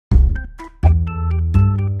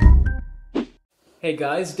Hey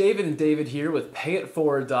guys, David and David here with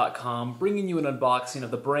PayetteForward.com, bringing you an unboxing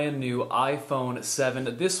of the brand new iPhone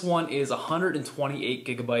 7. This one is 128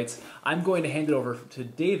 gigabytes. I'm going to hand it over to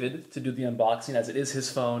David to do the unboxing as it is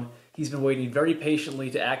his phone. He's been waiting very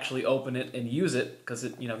patiently to actually open it and use it because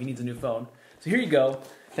he needs a new phone. So here you go.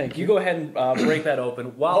 Thank you. You go ahead and break that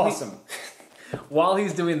open. While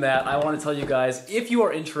he's doing that, I want to tell you guys, if you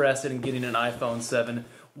are interested in getting an iPhone 7,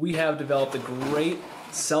 we have developed a great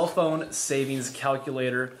cell phone savings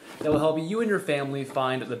calculator that will help you and your family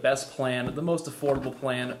find the best plan, the most affordable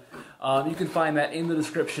plan. You can find that in the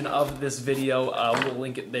description of this video. We'll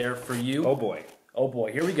link it there for you. Oh boy. Oh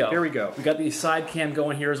boy, here we go. Here we go. We got the side cam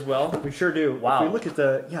going here as well. We sure do. Wow. If we look at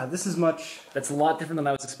the, this is much. That's a lot different than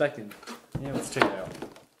I was expecting. Yeah, let's check it out.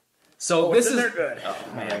 So this is good. Oh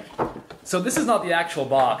man. So this is not the actual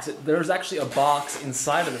box. There's actually a box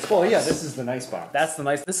inside of this box. Well, yeah, this is the nice box. That's the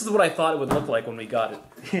nice. This is what I thought it would look like when we got it.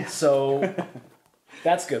 Yeah. So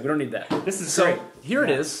that's good. We don't need that. This is great. Here it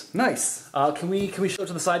is. Nice. Can we show it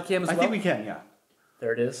to the side cam as well? I think we can, yeah.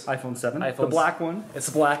 There it is. iPhone 7. iPhone the black one. It's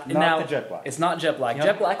the black. Not now, the jet black. It's not jet black. Yep.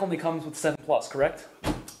 Jet black only comes with 7 Plus, correct?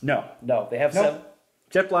 No. No, they have Nope. 7.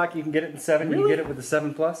 Jet black, you can get it in 7. Really? You can get it with the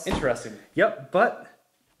 7 Plus. Interesting. Yep, but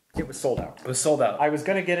it was sold out. It was sold out. I was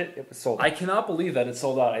going to get it. It was sold out. I cannot believe that it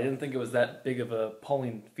sold out. I didn't think it was that big of a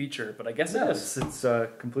pulling feature, but I guess it is. It's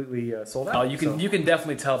completely sold out. Oh, you can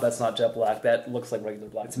definitely tell that's not jet black. That looks like regular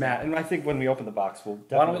black. It's matte, and I think when we open the box, we'll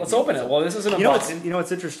definitely... Why don't we, let's open it. Well, this is an unboxing. You know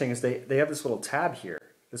what's interesting is they have this little tab here,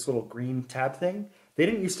 this little green tab thing. They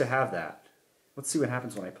didn't used to have that. Let's see what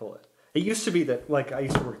happens when I pull it. It used to be that, like, I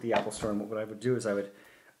used to work at the Apple store, and what I would do is I would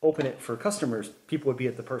open it for customers. People would be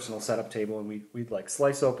at the personal setup table, and we'd like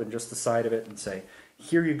slice open just the side of it and say,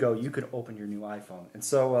 here you go, you could open your new iPhone. And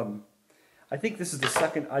so I think this is the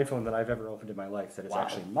second iPhone that I've ever opened in my life that is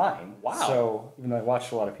actually mine. Wow. So even though I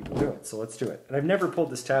watched a lot of people do it, so let's do it. And I've never pulled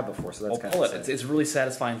this tab before, so that's kind of exciting. It's really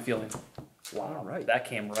satisfying feeling. Wow, all right. That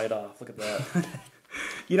came right off. Look at that.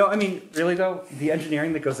 You know, I mean, really though, the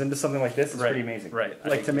engineering that goes into something like this is pretty amazing. Right.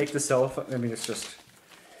 Like to make the cell phone, I mean, it's just,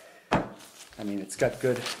 I mean, it's got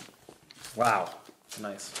good, wow.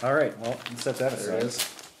 Nice. All right, well, let's set that aside. There it is.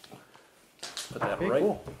 Put that Okay, right.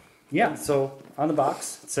 cool. Yeah, so on the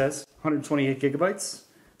box, it says 128 gigabytes.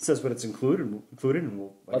 It says what it's included, and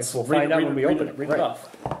I guess we'll find out when we open it. Read it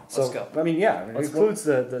off. So, Let's go. I mean, yeah, it includes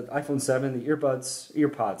the iPhone 7, the earpods,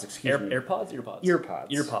 excuse me. AirPods?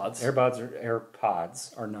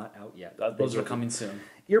 AirPods are not out yet. Those are coming soon.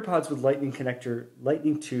 Earpods with Lightning connector,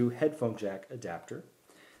 Lightning to headphone jack adapter,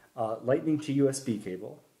 Lightning to USB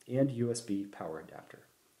cable, and USB power adapter.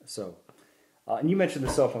 So, and you mentioned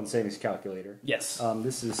the cell phone savings calculator. Yes. I'm a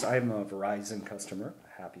Verizon customer,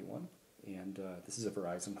 a happy one, and this is a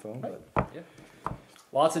Verizon phone. Right. But Yeah.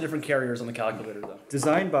 Lots of different carriers on the calculator, though.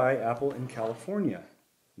 designed by Apple in California,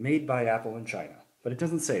 made by Apple in China, but it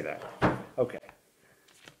doesn't say that. Okay.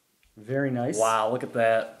 Very nice. Wow, look at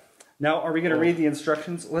that. Now, are we going to read the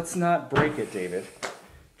instructions? Let's not break it, David.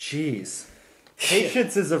 Jeez.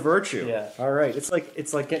 Patience is a virtue. Yeah. All right. It's like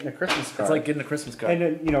getting a Christmas card. It's like getting a Christmas card.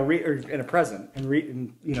 And then, or in a present,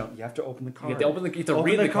 and you have to open the card. You have to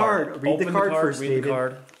read the card. Read the card first, read David. the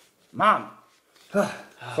card. Mom.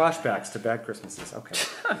 Flashbacks to bad Christmases. Okay.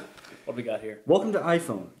 What do we got here? Welcome to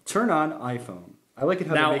iPhone. Turn on iPhone. I like it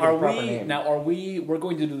how they make it a proper name. Now, we're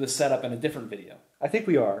going to do the setup in a different video. I think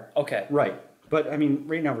we are. Okay. Right. But I mean,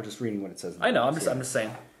 right now we're just reading what it says. I know. I'm just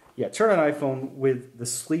saying. Yeah. Turn on iPhone with the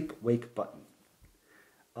sleep wake button.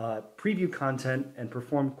 Preview content and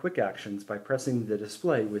perform quick actions by pressing the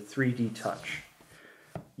display with 3D touch.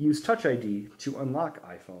 Use Touch ID to unlock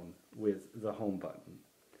iPhone with the home button.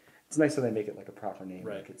 It's nice that they make it like a proper name.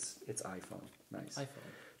 Right. Like it's iPhone. Nice. iPhone.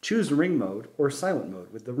 Choose ring mode or silent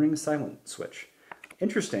mode with the ring silent switch.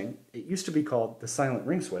 Interesting. It used to be called the silent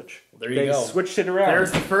ring switch. There you go. They switched it around.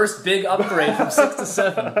 There's the first big upgrade from 6 to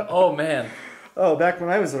 7. Oh man. Oh, back when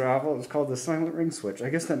I was at Apple, it was called the silent ring switch. I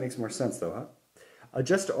guess that makes more sense though, huh?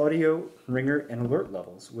 Adjust audio, ringer, and alert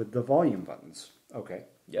levels with the volume buttons. Okay.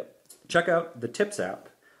 Yep. Check out the Tips app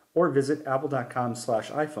or visit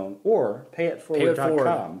apple.com/iPhone or payetteforward.com.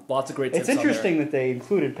 Forward. Lots of great tips. It's interesting that they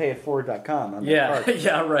included payetteforward.com on that card.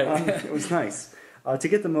 Yeah, right. It was nice. To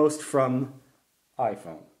get the most from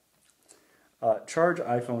iPhone. Charge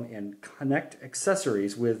iPhone and connect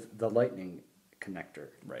accessories with the Lightning connector.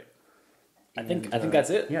 Right. I think that's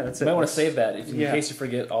it. Yeah, that's you it. might want to save that in case you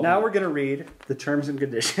forget. Now we're going to read the terms and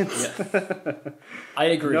conditions. Yeah. I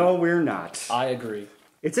agree. No, we're not. I agree.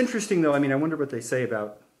 It's interesting, though. I mean, I wonder what they say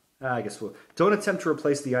about... I guess we'll... Don't attempt to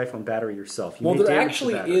replace the iPhone battery yourself. Well, there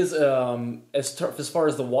actually is, as far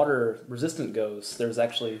as the water resistant goes, there's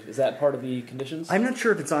actually... Is that part of the conditions? I'm not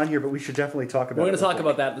sure if it's on here, but we should definitely talk about it. We're going to talk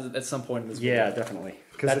about that at some point in this video. Yeah, definitely.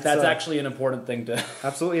 That's actually an important thing to...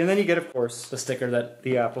 Absolutely. And then you get, of course... The sticker that...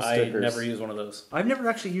 The Apple stickers. I never use one of those. I've never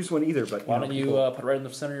actually used one either, but... Why don't you put it right in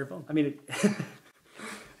the center of your phone? I mean,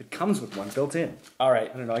 it comes with one built in. All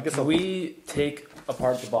right. I don't know. I guess we take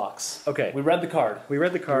apart the box. Okay. We read the card. We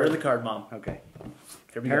read the card. We read the card, Mom. Okay.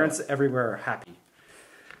 Here we Parents go. everywhere are happy.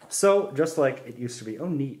 So, just like it used to be. Oh,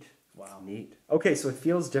 neat. Wow. Neat. Okay, so it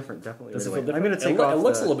feels different, definitely. Does it right feel away. different? I'm going to take off It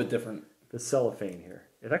looks a little bit different. The cellophane here.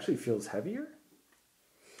 It actually feels heavier.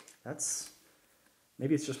 That's...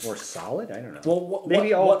 Maybe it's just more solid? I don't know. Well,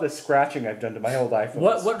 maybe all of the scratching I've done to my old iPhone.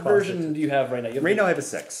 What version do you have right now? Right now I have a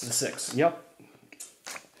 6. The 6. Yep.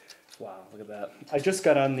 Wow, look at that. I just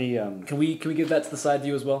got on the... Can we give that to the side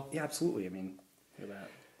view as well? Yeah, absolutely. I mean... Look at that.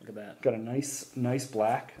 Look at that. Got a nice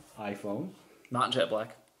black iPhone. Not jet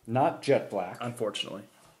black. Not jet black. Unfortunately.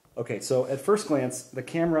 Okay, so at first glance, the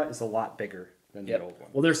camera is a lot bigger than the old one.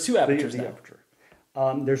 Well, there's 2 apertures the now. aperture.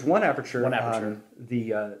 There's one aperture, on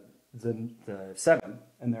the 7,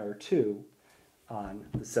 and there are 2 on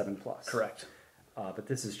the 7 Plus. Correct. But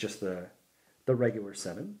this is just the regular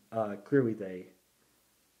 7. Clearly they,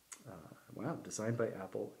 wow, designed by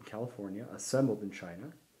Apple in California, assembled in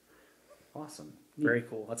China. Awesome. Very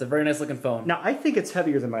cool. That's a very nice looking phone. Now, I think it's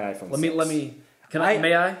heavier than my iPhone 6.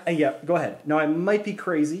 May I? Yeah, go ahead. Now, I might be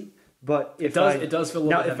crazy, but if it does feel a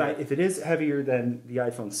little bit heavier. If it is heavier than the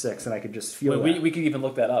iPhone 6, and I could just feel that. We can even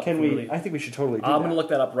look that up. Can we? I think we should totally do that. I'm going to look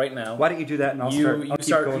that up right now. Why don't you do that, and I'll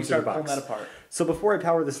start going through the box. Pulling that apart. So before I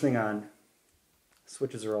power this thing on,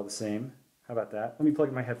 switches are all the same. How about that? Let me plug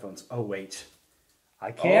in my headphones. Oh, wait.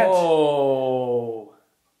 I can't. Oh.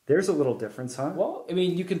 There's a little difference, huh? Well, I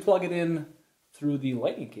mean, you can plug it in through the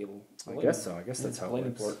lightning cable. I guess so. I guess that's how it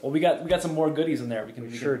works. Port. Well, we got some more goodies in there.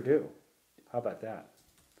 We sure do. How about that?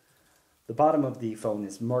 The bottom of the phone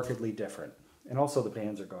is markedly different. And also the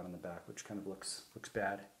bands are gone in the back, which kind of looks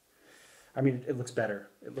bad. I mean, it looks better.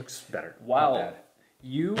 It looks better. Wow. Not bad.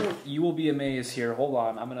 You will be amazed here. Hold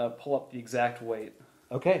on. I'm going to pull up the exact weight.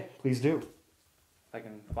 Okay, please do. If I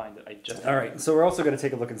can find it. All right, so we're also going to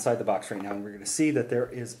take a look inside the box right now, and we're going to see that there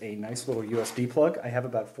is a nice little USB plug. I have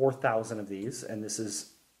about 4,000 of these, and this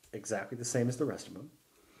is exactly the same as the rest of them.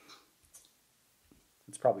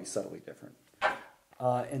 It's probably subtly different.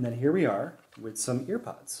 And then here we are with some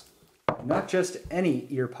earpods. Not just any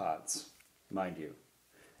earpods, mind you.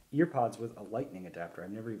 Earpods with a lightning adapter.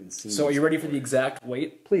 I've never even seen So are you ready for the exact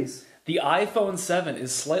weight? Please. The iPhone 7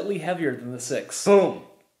 is slightly heavier than the 6. Boom!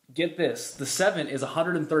 Get this. The 7 is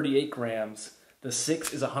 138 grams. The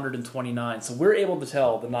 6 is 129. So we're able to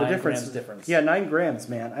tell the 9 grams difference. Yeah, 9 grams,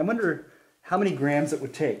 man. I wonder how many grams it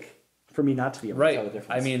would take for me not to be able to tell the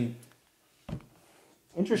difference. I mean...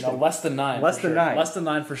 Interesting. No, less than 9. Less than 9. Less than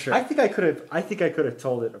 9 for sure. I think I could have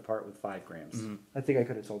told it apart with 5 grams. Mm-hmm. I think I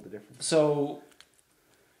could have told the difference. So...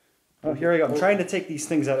 Oh, here I go. I'm trying to take these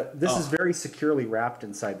things out. This is very securely wrapped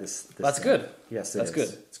inside this That's thing. good. Yes, That's good.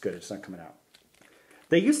 It's good. It's not coming out.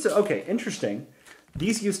 They used to... Okay, interesting.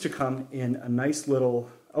 These used to come in a nice little...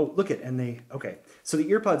 Oh, look at... And they... Okay. So the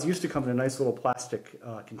earpods used to come in a nice little plastic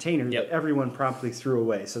container that everyone promptly threw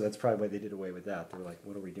away. So that's probably why they did away with that. They were like,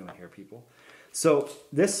 what are we doing here, people? So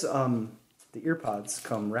this... the earpods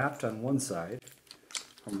come wrapped on one side.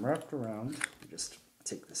 Come wrapped around. Just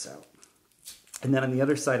take this out. And then on the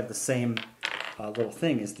other side of the same little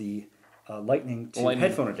thing is the lightning to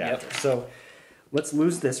headphone adapter. Yep. So let's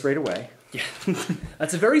lose this right away. Yeah.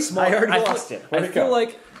 That's a very small... I already lost it. I feel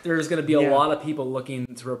like there's going to be a lot of people looking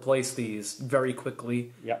to replace these very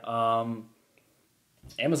quickly. Yep.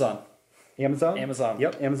 Amazon. Amazon? Amazon.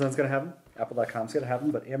 Yep, Amazon's going to have them. Apple.com's going to have them,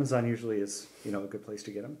 but Amazon usually is, a good place to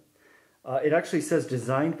get them. It actually says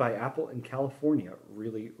designed by Apple in California,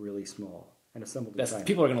 really, really small. And assembled in China.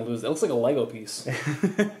 People are going to lose it. It looks like a Lego piece.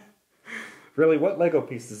 Really? What Lego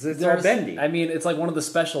piece is this? It's all bendy. I mean, it's like one of the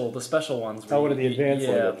special ones. Oh, one of the advanced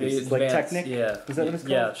Lego pieces. Like Technic? Yeah. Is that what it's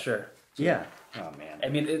called? Yeah, sure. Yeah. Oh, man. I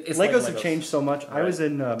mean, it's Legos have changed so much. Right. I was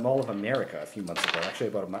in Mall of America a few months ago. Actually, I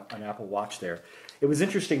bought an Apple Watch there. It was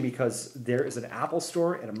interesting because there is an Apple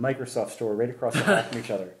store and a Microsoft store right across the hall from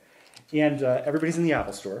each other. And everybody's in the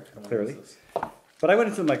Apple store, clearly. But I went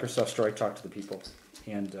into the Microsoft store. I talked to the people.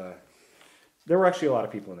 And... there were actually a lot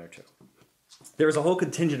of people in there, too. There was a whole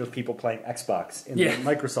contingent of people playing Xbox in the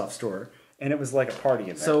Microsoft store, and it was like a party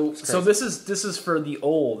in there. So this is for the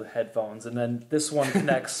old headphones, and then this one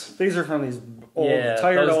connects... These are from these old,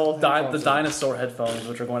 tired old the dinosaur headphones,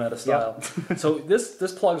 which are going out of style. Yep. So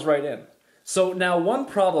this plugs right in. So now one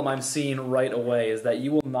problem I'm seeing right away is that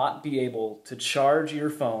you will not be able to charge your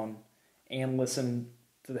phone and listen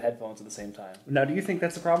to the headphones at the same time. Now, do you think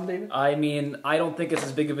that's a problem, David? I mean, I don't think it's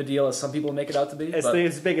as big of a deal as some people make it out to be.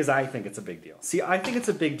 As big as I think it's a big deal. See, I think it's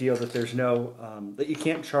a big deal that there's no, that you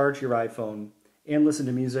can't charge your iPhone and listen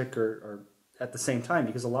to music or at the same time,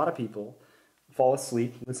 because a lot of people fall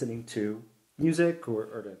asleep listening to music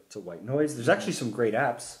or to white noise. There's actually some great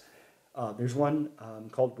apps. There's one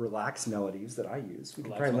called Relax Melodies that I use. We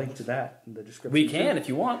can probably link to that in the description. We can if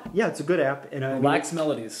you want. Yeah, it's a good app. And Relax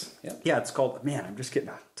Melodies. Yep. Yeah, it's called. Man, I'm just getting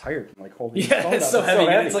tired. I'm like holding. Yeah, it's so heavy.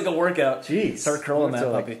 It's like a workout. Jeez, start curling that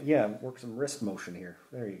puppy. Yeah, work some wrist motion here.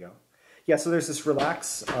 There you go. Yeah, so there's this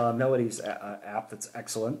Relax Melodies app that's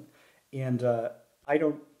excellent, and I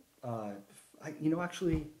don't.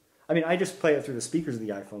 Actually. I mean, I just play it through the speakers of the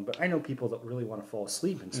iPhone, but I know people that really want to fall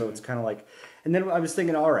asleep, and so it's kind of like... And then I was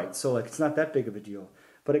thinking, all right, so like it's not that big of a deal.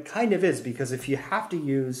 But it kind of is, because if you have to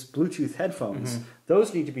use Bluetooth headphones,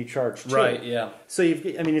 those need to be charged too. Right, yeah. So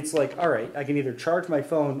it's like, all right, I can either charge my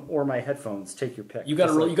phone or my headphones. Take your pick. You got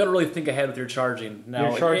to really think ahead with your charging.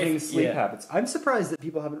 Now, your charging sleep habits. I'm surprised that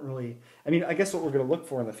people haven't really... I mean, I guess what we're going to look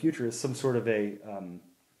for in the future is some sort of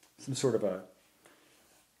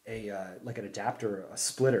like an adapter, a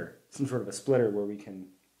splitter, some sort of a splitter where we can...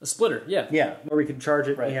 A splitter, yeah. Yeah, where we can charge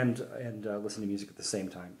it and listen to music at the same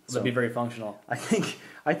time. So that'd be very functional. I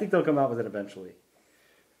think they'll come out with it eventually.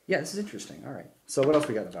 Yeah, this is interesting. All right. So what else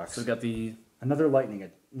we got in the box? So we got another lightning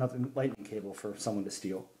cable for someone to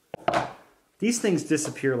steal. These things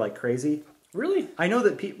disappear like crazy. Really? I know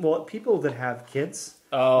that people that have kids,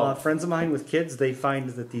 friends of mine with kids, they find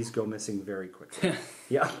that these go missing very quickly.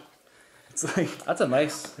 Yeah. It's like that's a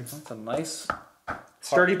nice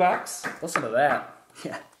sturdy box. Listen to that.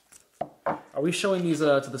 Yeah. Are we showing these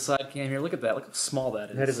to the side cam here? Look at that. Look how small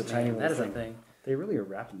that is. That is a tiny little thing. That is thing. a thing. They really are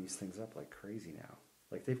wrapping these things up like crazy now.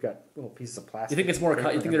 Like they've got little pieces of plastic. You think it's more?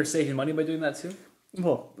 You think they're saving money by doing that too?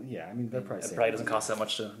 Well, yeah. I mean, they're probably. It probably doesn't cost that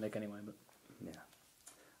much to make anyway. But yeah.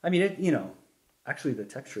 I mean, actually, the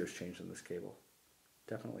texture has changed on this cable.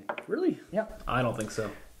 Definitely. Really? Yeah. I don't think so.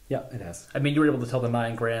 Yeah, it has. I mean, you were able to tell the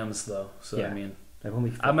 9 grams though. So yeah. I mean, I've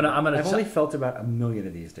only felt about 1 million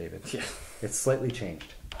of these, David. Yeah. It's slightly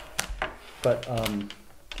changed. But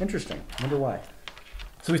interesting. I wonder why.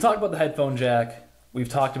 So we've talked about the headphone jack. We've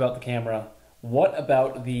talked about the camera. What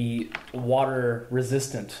about the water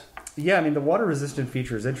resistant? Yeah, I mean, the water resistant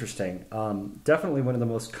feature is interesting. Definitely one of the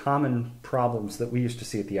most common problems that we used to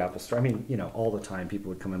see at the Apple Store. I mean, all the time people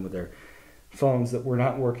would come in with their phones that were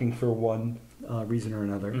not working for one reason or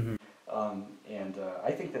another. Mm-hmm. And I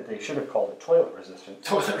think that they should have called it toilet resistant.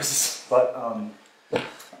 Toilet resistant. But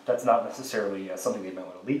that's not necessarily something they might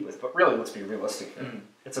want to lead with. But really, let's be realistic here.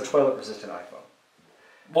 It's a toilet resistant iPhone.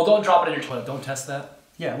 Well, don't drop it in your toilet. Don't test that.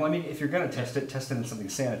 Yeah, well, I mean, if you're going to test it in something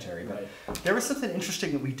sanitary. But there was something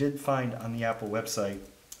interesting that we did find on the Apple website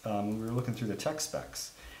when we were looking through the tech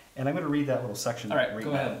specs. And I'm going to read that little section. All right,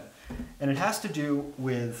 go ahead. And it has to do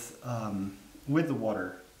with the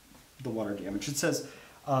water damage. It says,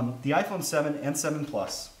 the iPhone 7 and 7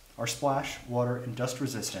 Plus are splash, water, and dust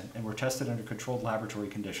resistant and were tested under controlled laboratory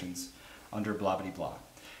conditions under blah blah blah.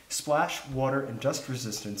 Splash, water, and dust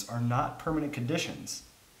resistance are not permanent conditions,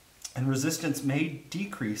 and resistance may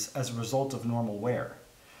decrease as a result of normal wear.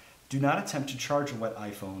 Do not attempt to charge a wet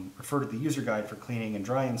iPhone. Refer to the user guide for cleaning and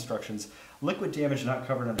drying instructions. Liquid damage not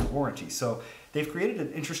covered under warranty. So they've created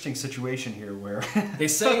an interesting situation here where they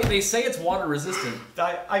say it's water resistant.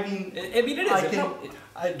 I mean it is.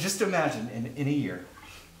 I just imagine in a year.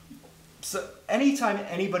 So anytime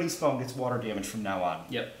anybody's phone gets water damage from now on.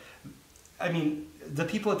 Yep. I mean, the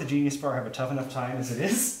people at the Genius Bar have a tough enough time as it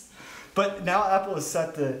is. But now Apple has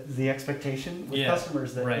set the expectation with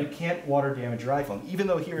customers that you can't water damage your iPhone, even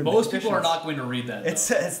though here in most people are not going to read that. It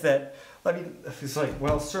says that. I mean, it's like,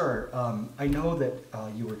 well, sir, I know that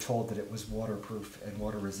you were told that it was waterproof and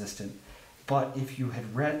water resistant, but if you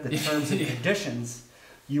had read the terms and conditions,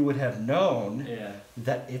 you would have known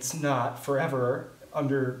that it's not forever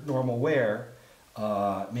under normal wear,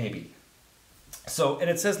 maybe. So, and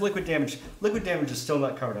it says liquid damage. Liquid damage is still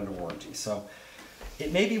not covered under warranty. So,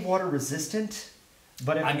 it may be water resistant,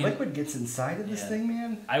 but if liquid gets inside of this thing,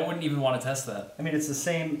 man, I wouldn't even want to test that. I mean, it's the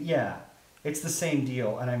same. Yeah, it's the same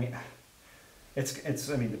deal. And I mean, it's.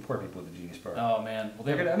 I mean, the poor people at the Genius Bar. Oh man, well,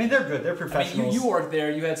 they're good. They're professionals. I mean, you worked there.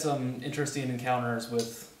 You had some interesting encounters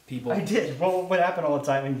with people. I did. Well, what happened all the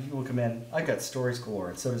time when people come in, I got stories galore,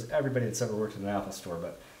 and so does everybody that's ever worked in an Apple store.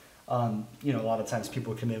 But a lot of times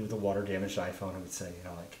people would come in with a water damaged iPhone and would say,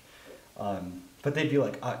 but they'd be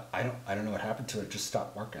like, I don't know what happened to it. It just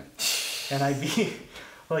stopped working. And I'd be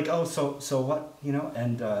like, oh, so what?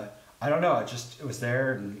 And I don't know. It was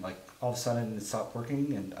there, and like all of a sudden it stopped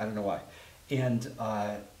working, and I don't know why. And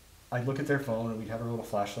I'd look at their phone, and we'd have our little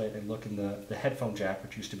flashlight, and look in the headphone jack,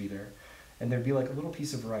 which used to be there, and there'd be like a little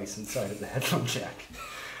piece of rice inside of the headphone jack.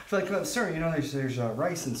 I'd be like, sir, you know, there's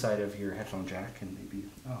rice inside of your headphone jack, and maybe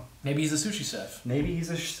maybe he's a sushi chef. Maybe he's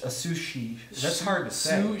a sushi. That's hard to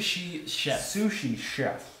say. Sushi chef. Sushi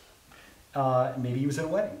chef. Maybe he was at a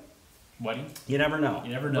wedding. Wedding? You never know.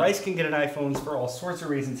 You never know. Rice can get an iPhones for all sorts of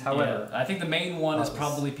reasons. However, I think the main one is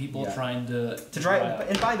probably people trying to dry out.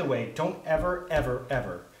 And by the way, don't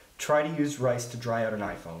ever try to use rice to dry out an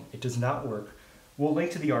iPhone. It does not work. We'll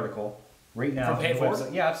link to the article right now. From Payette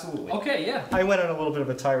Forward? Yeah, absolutely. Okay, yeah. I went on a little bit of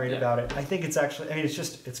a tirade about it. I think it's actually,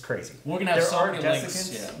 it's crazy. We're going to have so many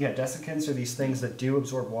links. Yeah, desiccants are these things that do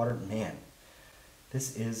absorb water. Man,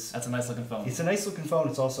 that's a nice looking phone. It's a nice looking phone.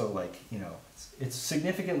 It's also like, you know, it's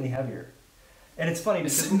significantly heavier. And it's funny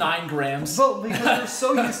because it's 9 grams. Well, because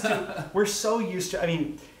we're so used to. I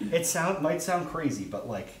mean, might sound crazy, but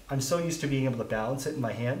like I'm so used to being able to balance it in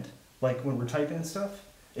my hand. Like when we're typing and stuff,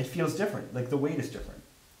 it feels different. Like the weight is different.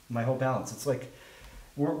 My whole balance. It's like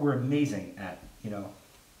we're amazing at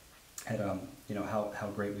how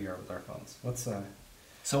great we are with our phones.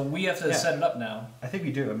 So we have to set it up now. I think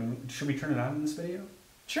we do. I mean, should we turn it on in this video?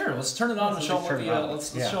 Sure. Let's turn it on and show them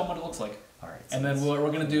let's show them what it looks like. All right. And then we're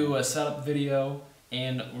going to do a setup video,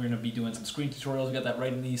 and we're going to be doing some screen tutorials. We got that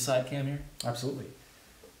right in the side cam here. Absolutely.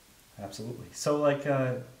 So like,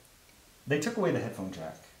 they took away the headphone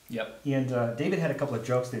jack. Yep. And David had a couple of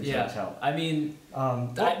jokes that he was going to tell. I mean,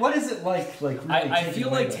 what is it like? Like really I feel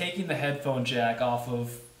like taking the headphone jack off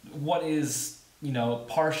of what is, you know,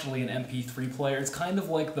 partially an MP3 player. It's kind of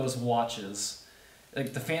like those watches,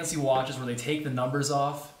 like the fancy watches where they take the numbers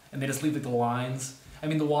off and they just leave like the lines. I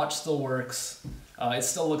mean, the watch still works. It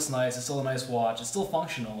still looks nice. It's still a nice watch. It's still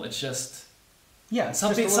functional. It's just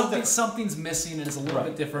something's missing, and it's a little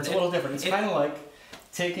bit different. It's a little different. It's kind of like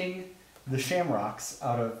taking the shamrocks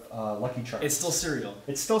out of Lucky Charms. It's still cereal.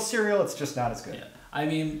 It's still cereal. It's just not as good. Yeah. I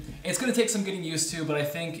mean, it's going to take some getting used to, but I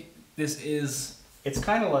think this is. It's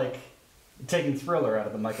kind of like taking Thriller out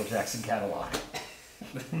of the Michael Jackson catalog.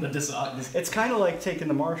 It's kind of like taking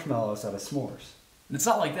the marshmallows out of s'mores. It's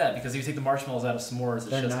not like that, because if you take the marshmallows out of s'mores,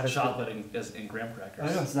 it's just chocolate and graham crackers.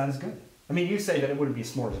 I know, it's not as good. I mean, you say that it wouldn't be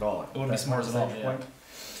s'mores at all. It wouldn't be s'mores at all, yeah.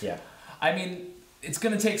 Yeah. I mean, it's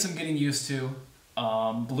going to take some getting used to.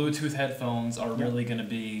 Bluetooth headphones are really going to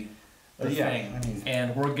be the thing. I mean,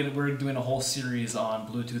 and we're doing a whole series on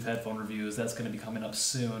Bluetooth headphone reviews. That's going to be coming up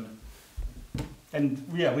soon. And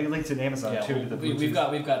yeah, we linked to Amazon too. To the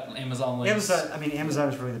Bluetooth. We've got Amazon links. Amazon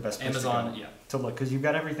is really the best place to look, because you've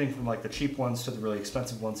got everything from like the cheap ones to the really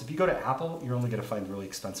expensive ones. If you go to Apple, you're only going to find the really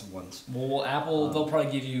expensive ones. Well, Apple they'll probably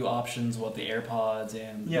give you options, the AirPods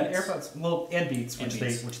and Beats. AirPods, and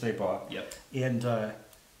Beats, which they bought. Yep.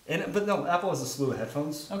 But no, Apple has a slew of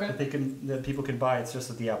headphones that that people can buy. It's just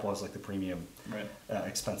that the Apple has like the premium,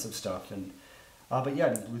 expensive stuff, and but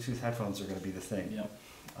yeah, Bluetooth headphones are going to be the thing.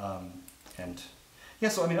 Yeah. And yeah,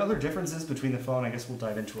 so I mean, other differences between the phone. I guess we'll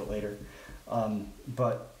dive into it later.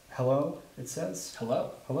 But hello, it says.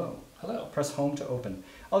 Hello. Press home to open.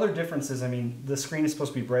 Other differences. I mean, the screen is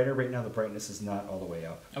supposed to be brighter. Right now, the brightness is not all the way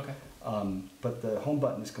up. Okay. But the home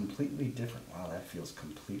button is completely different. Wow, that feels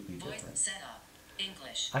completely different. Voice setup.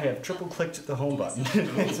 English. I have triple clicked the home button,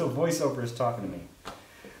 so VoiceOver is talking to me.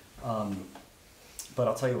 But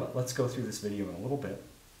I'll tell you what. Let's go through this video in a little bit.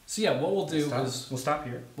 So yeah, what we'll do is we'll stop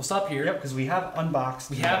here. Yep, because we have unboxed.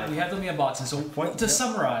 We have done the unboxing. So to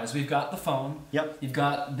summarize, we've got the phone. Yep. You've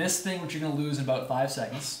got this thing, which you're going to lose in about 5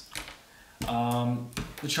 seconds.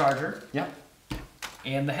 The charger. Yep.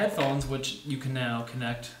 And the headphones, which you can now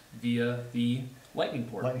connect via the Lightning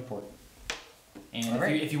port. And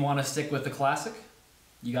if you want to stick with the classic,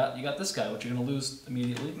 you got this guy, which you're going to lose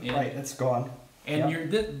immediately. And, it's gone. And your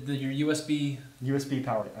USB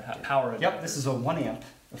power adapter. Yep, this is a 1 amp,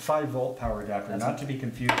 a 5 volt power adapter, not to be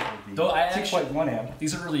confused with the 6.1 amp.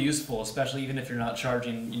 These are really useful, especially even if you're not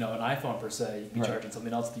charging, an iPhone per se. You can be charging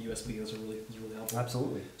something else with the USB. Those are really helpful.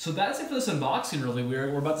 Absolutely. So that's it for this unboxing. Really,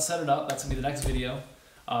 we're about to set it up. That's gonna be the next video.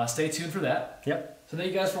 Stay tuned for that. Yep. So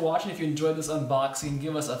thank you guys for watching. If you enjoyed this unboxing,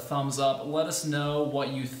 give us a thumbs up. Let us know what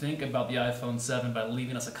you think about the iPhone 7 by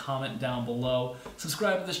leaving us a comment down below.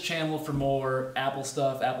 Subscribe to this channel for more Apple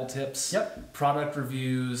stuff, Apple tips, product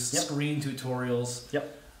reviews, screen tutorials.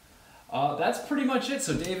 Yep. That's pretty much it.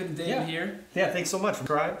 So David and David here. Yeah, thanks so much.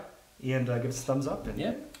 Subscribe and give us a thumbs up.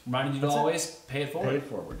 And reminding you to always pay it forward. Pay it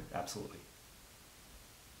forward. Absolutely.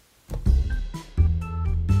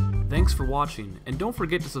 Thanks for watching, and don't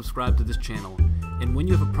forget to subscribe to this channel. And when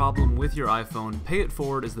you have a problem with your iPhone, Payette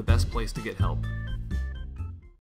Forward is the best place to get help.